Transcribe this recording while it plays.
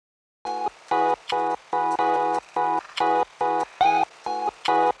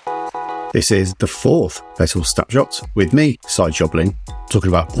This is the fourth PETALS Snapshot with me, Si Joblin, talking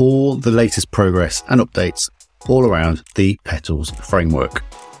about all the latest progress and updates all around the PETALS framework.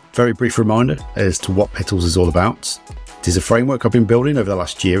 Very brief reminder as to what PETALS is all about. It is a framework I've been building over the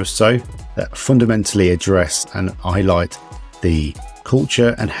last year or so that fundamentally address and highlight the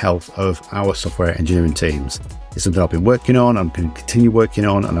culture and health of our software engineering teams. It's something I've been working on, I'm going to continue working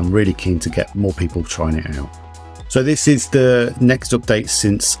on, and I'm really keen to get more people trying it out. So this is the next update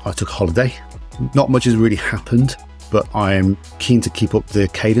since I took holiday. Not much has really happened, but I'm keen to keep up the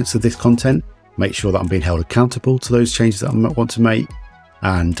cadence of this content, make sure that I'm being held accountable to those changes that I want to make.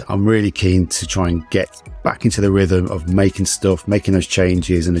 And I'm really keen to try and get back into the rhythm of making stuff, making those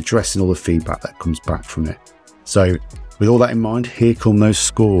changes and addressing all the feedback that comes back from it. So with all that in mind, here come those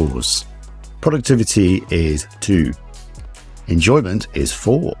scores. Productivity is 2. Enjoyment is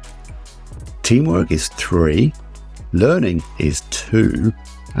 4. Teamwork is 3. Learning is 2.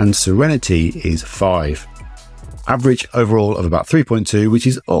 And serenity is 5. Average overall of about 3.2, which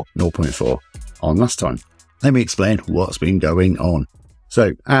is up 0.4 on last time. Let me explain what's been going on.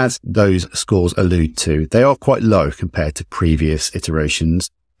 So as those scores allude to, they are quite low compared to previous iterations,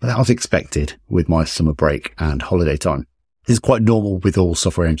 but that was expected with my summer break and holiday time. This is quite normal with all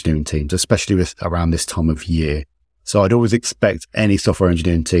software engineering teams, especially with around this time of year. So I'd always expect any software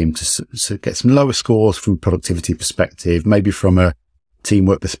engineering team to get some lower scores from a productivity perspective, maybe from a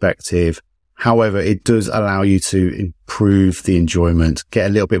teamwork perspective. However, it does allow you to improve the enjoyment, get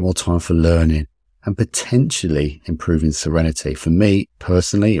a little bit more time for learning, and potentially improving serenity. For me,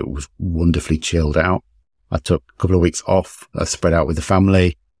 personally, it was wonderfully chilled out. I took a couple of weeks off, spread out with the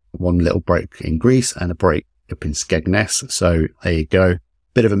family, one little break in Greece and a break up in Skegness. So there you go.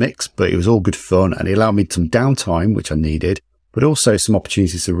 Bit of a mix, but it was all good fun and it allowed me some downtime, which I needed, but also some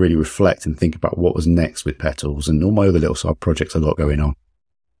opportunities to really reflect and think about what was next with PETALS and all my other little side projects I've got going on.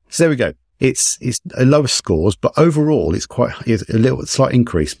 So there we go. It's a lower scores, but overall it's a little slight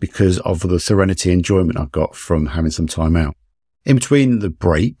increase because of the serenity and enjoyment I've got from having some time out. In between the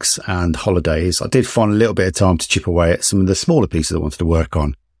breaks and holidays, I did find a little bit of time to chip away at some of the smaller pieces I wanted to work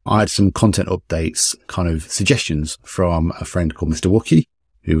on. I had some content updates, kind of suggestions from a friend called Mr. Wookie,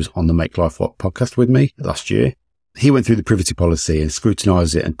 who was on the Make Life Work podcast with me last year. He went through the privacy policy and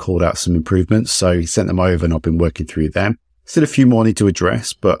scrutinized it and called out some improvements. So he sent them over and I've been working through them. Still a few more I need to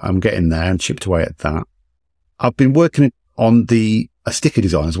address, but I'm getting there and chipped away at that. I've been working on a sticker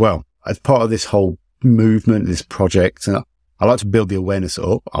design as well as part of this whole movement, this project. And I like to build the awareness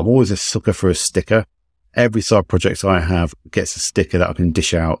up. I'm always a sucker for a sticker. Every side project I have gets a sticker that I can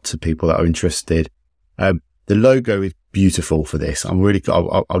dish out to people that are interested. The logo is beautiful for this. I'd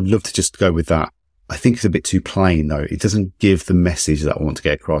love to just go with that. I think it's a bit too plain though. It doesn't give the message that I want to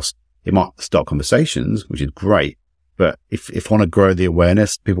get across. It might start conversations, which is great. But if I want to grow the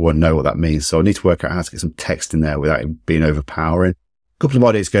awareness, people won't know what that means. So I need to work out how to get some text in there without it being overpowering. A couple of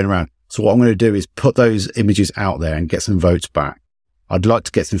ideas going around. So what I'm going to do is put those images out there and get some votes back. I'd like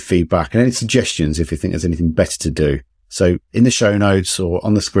to get some feedback and any suggestions if you think there's anything better to do. So in the show notes or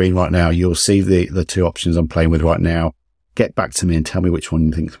on the screen right now, you'll see the two options I'm playing with right now. Get back to me and tell me which one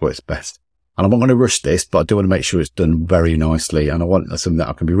you think works best. And I'm not going to rush this, but I do want to make sure it's done very nicely. And I want something that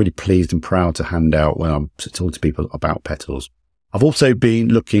I can be really pleased and proud to hand out when I'm talking to people about PETALS. I've also been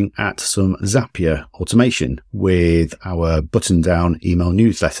looking at some Zapier automation with our button down email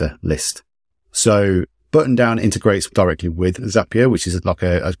newsletter list. So button down integrates directly with Zapier, which is like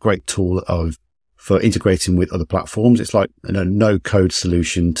a great tool for integrating with other platforms. It's like a no code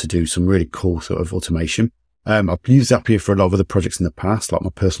solution to do some really cool sort of automation. I've used Zapier for a lot of other projects in the past, like my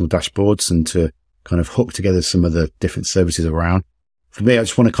personal dashboards and to kind of hook together some of the different services around. For me, I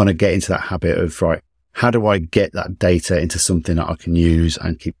just want to kind of get into that habit of, right, how do I get that data into something that I can use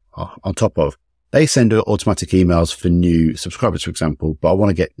and keep on top of? They send automatic emails for new subscribers, for example, but I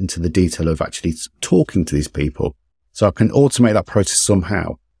want to get into the detail of actually talking to these people. So I can automate that process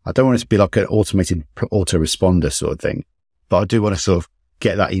somehow. I don't want it to be like an automated autoresponder sort of thing, but I do want to sort of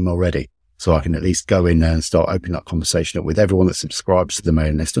get that email ready. So I can at least go in there and start opening that conversation up with everyone that subscribes to the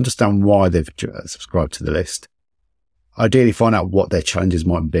mailing list, understand why they've subscribed to the list. Ideally find out what their challenges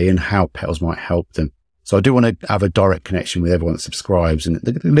might be and how PETALS might help them. So I do want to have a direct connection with everyone that subscribes, and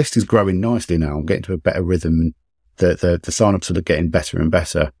the list is growing nicely now. I'm getting to a better rhythm and the sign-ups are getting better and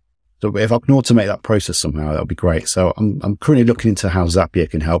better. So if I can automate that process somehow, that would be great. So I'm currently looking into how Zapier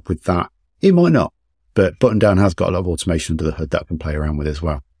can help with that. It might not, but Button Down has got a lot of automation under the hood that I can play around with as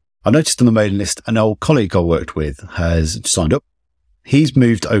well. I noticed on the mailing list, an old colleague I worked with has signed up. He's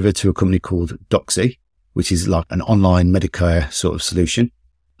moved over to a company called Doxy, which is like an online Medicare sort of solution.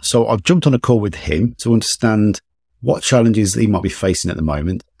 So I've jumped on a call with him to understand what challenges he might be facing at the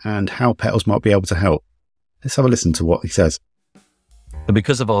moment and how Petals might be able to help. Let's have a listen to what he says. So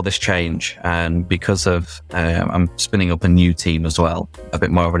because of all this change, and because of I'm spinning up a new team as well, a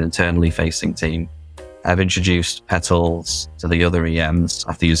bit more of an internally facing team, I've introduced Petals to the other EMs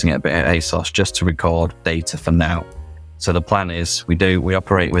after using it a bit at ASOS just to record data for now. So the plan is we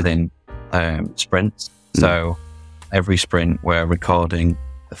operate within sprints. So every sprint we're recording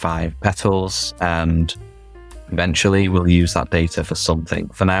the 5 petals, and eventually we'll use that data for something.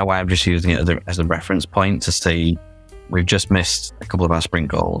 For now, I'm just using it as a reference point to see we've just missed a couple of our sprint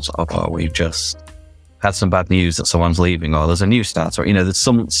goals, or we've just had some bad news that someone's leaving, or there's a new start, or there's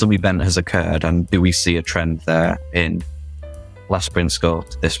some event has occurred, and do we see a trend there in last sprint score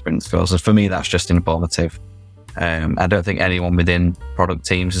to this sprint score? So for me, that's just informative. I don't think anyone within product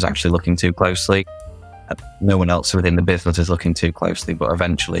teams is actually looking too closely. No one else within the business is looking too closely, but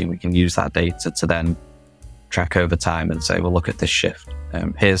eventually we can use that data to then track over time and say, well, look at this shift.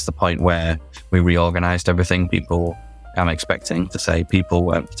 Here's the point where we reorganized everything. I'm expecting to say people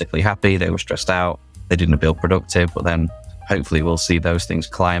weren't particularly happy, they were stressed out, they didn't feel productive, but then hopefully we'll see those things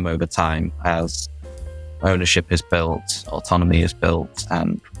climb over time as ownership is built, autonomy is built,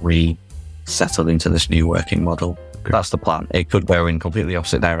 and settled into this new working model. Okay. That's the plan. It could go in completely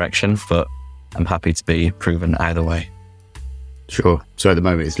opposite direction, but I'm happy to be proven either way. Sure. So at the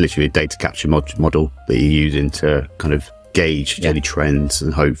moment, it's literally a data capture model that you're using to kind of gauge daily trends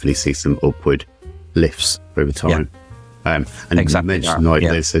and hopefully see some upward lifts over time. And exactly, you mentioned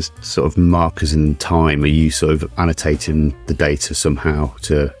there's sort of markers in time. Are you sort of annotating the data somehow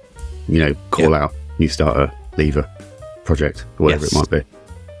to, call out new starter, leaver, project, or whatever it might be?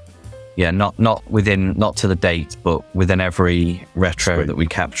 Yeah, not to the date, but within every retro that we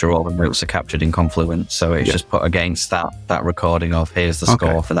capture, all the notes are captured in Confluence. So it's just put against that recording of here's the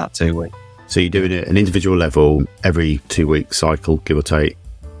score for that 2 week. So you're doing it at an individual level every 2 week cycle, give or take.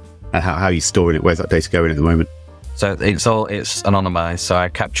 And how are you storing it? Where's that data going at the moment? So it's anonymized. So I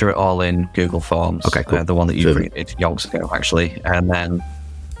capture it all in Google Forms. Okay, cool. The one that you created yonks ago, actually. And then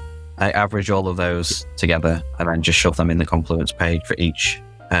I average all of those together and then just shove them in the Confluence page for each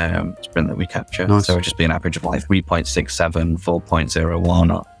sprint that we capture. Nice. So it'll just be an average of like 3.67,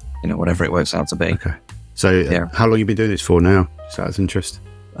 4.01, or whatever it works out to be. Okay. So how long have you been doing this for now? Just out of interest.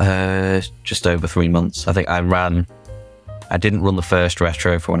 Just over 3 months. I think I didn't run the first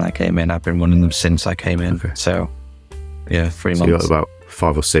retro for when I came in. I've been running them since I came in. Okay. So 3 months. You got about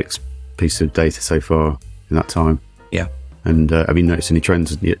 5 or 6 pieces of data so far in that time. Yeah. And have you noticed any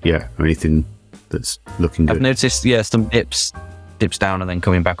trends yet, or anything that's looking good? I've noticed, some dips down and then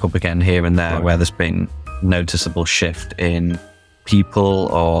coming back up again here and there, where there's been noticeable shift in people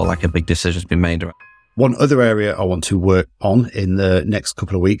or like a big decision's been made. One other area I want to work on in the next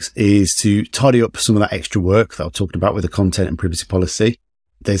couple of weeks is to tidy up some of that extra work that I was talking about with the content and privacy policy.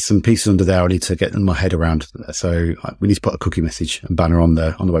 There's some pieces under there I need to get my head around. So we need to put a cookie message and banner on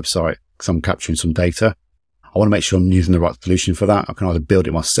the website because I'm capturing some data. I want to make sure I'm using the right solution for that. I can either build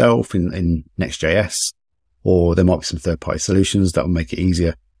it myself in Next.js, or there might be some third-party solutions that will make it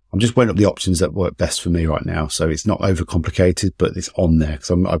easier. I'm just weighing up the options that work best for me right now. So it's not overcomplicated, but it's on there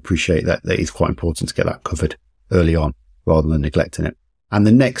because I appreciate that it's quite important to get that covered early on rather than neglecting it. And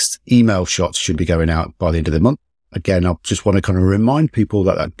the next email shots should be going out by the end of the month. Again, I just want to kind of remind people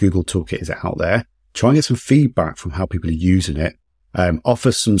that Google Toolkit is out there. Try and get some feedback from how people are using it.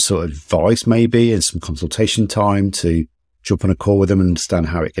 Offer some sort of advice maybe and some consultation time to jump on a call with them and understand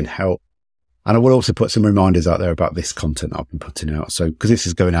how it can help. And I will also put some reminders out there about this content that I've been putting out. So, because this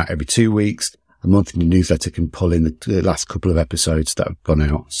is going out every 2 weeks, a monthly newsletter can pull in the last couple of episodes that have gone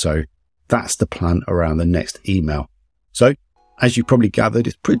out. So that's the plan around the next email. So as you probably gathered,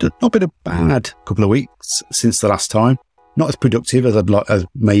 it's not been a bad couple of weeks since the last time. Not as productive as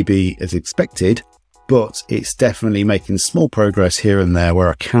maybe as expected, but it's definitely making small progress here and there where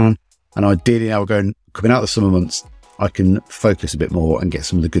I can. And ideally now coming out of the summer months, I can focus a bit more and get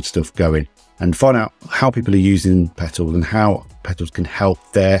some of the good stuff going and find out how people are using Petals and how Petals can help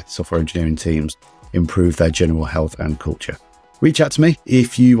their software engineering teams improve their general health and culture. Reach out to me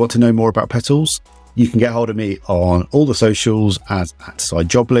if you want to know more about Petals. You can get hold of me on all the socials as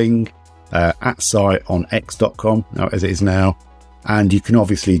 @SideJobling, @Site on x.com, as it is now. And you can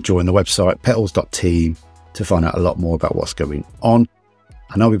obviously join the website petals.team to find out a lot more about what's going on.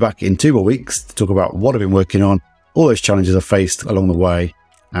 And I'll be back in 2 more weeks to talk about what I've been working on, all those challenges I've faced along the way,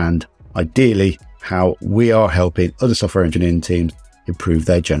 and ideally how we are helping other software engineering teams improve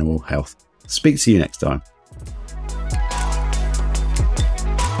their general health. Speak to you next time.